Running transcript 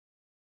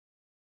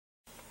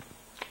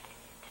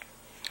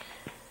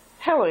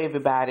Hello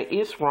everybody,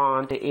 it's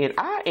Rhonda and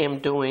I am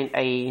doing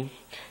a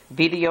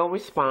video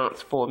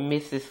response for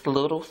Mrs.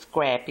 Little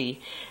Scrappy,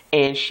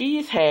 and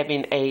she's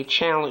having a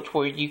challenge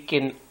where you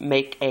can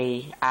make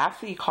a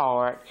IC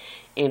card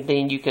and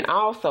then you can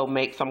also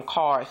make some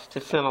cards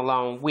to send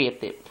along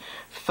with it.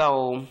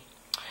 So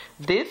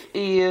this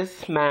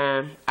is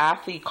my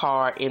IC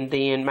card and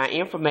then my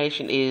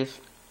information is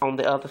on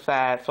the other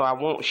side, so I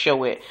won't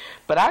show it,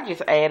 but I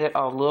just added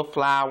a little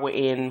flower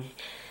and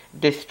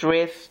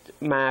distressed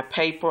my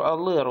paper a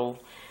little,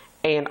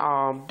 and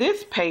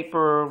this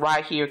paper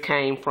right here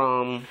came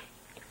from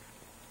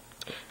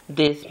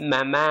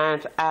my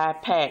Mind's Eye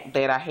pack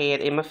that I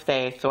had in my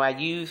stash, so I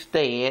used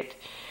that,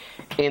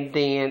 and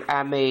then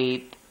I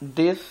made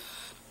this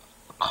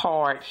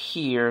card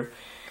here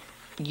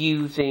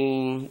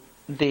using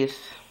this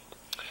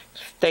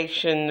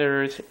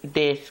stationer's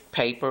desk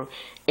paper,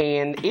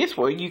 and it's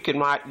where you can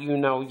write, you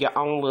know, your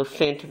own little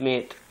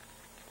sentiment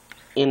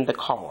in the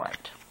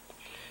card.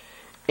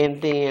 And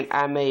then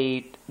I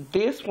made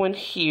this one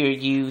here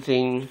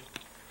using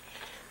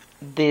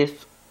this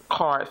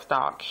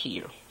cardstock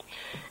here.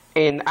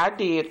 And I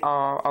did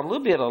a little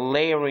bit of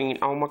layering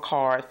on my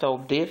card.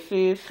 So this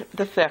is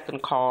the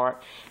second card.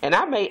 And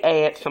I may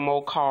add some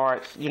more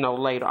cards, you know,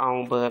 later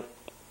on. But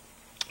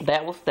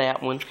that was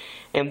that one.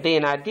 And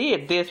then I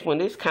did this one.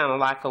 It's kind of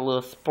like a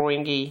little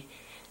springy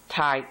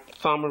type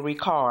summery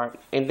card.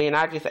 And then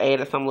I just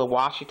added some little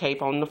washi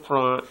tape on the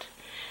front.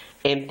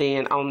 And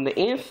then on the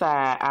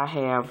inside, I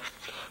have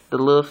the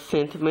little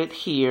sentiment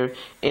here.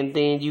 And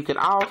then you can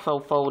also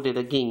fold it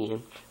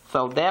again.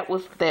 So that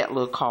was that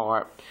little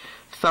card.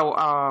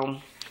 So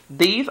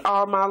these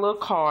are my little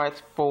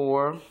cards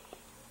for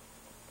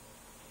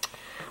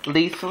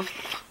Lisa's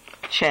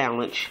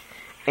challenge.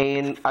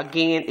 And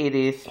again, it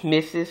is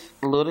Mrs.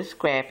 Little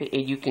Scrappy.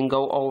 And you can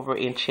go over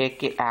and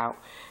check it out.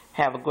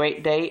 Have a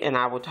great day, and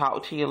I will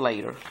talk to you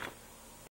later.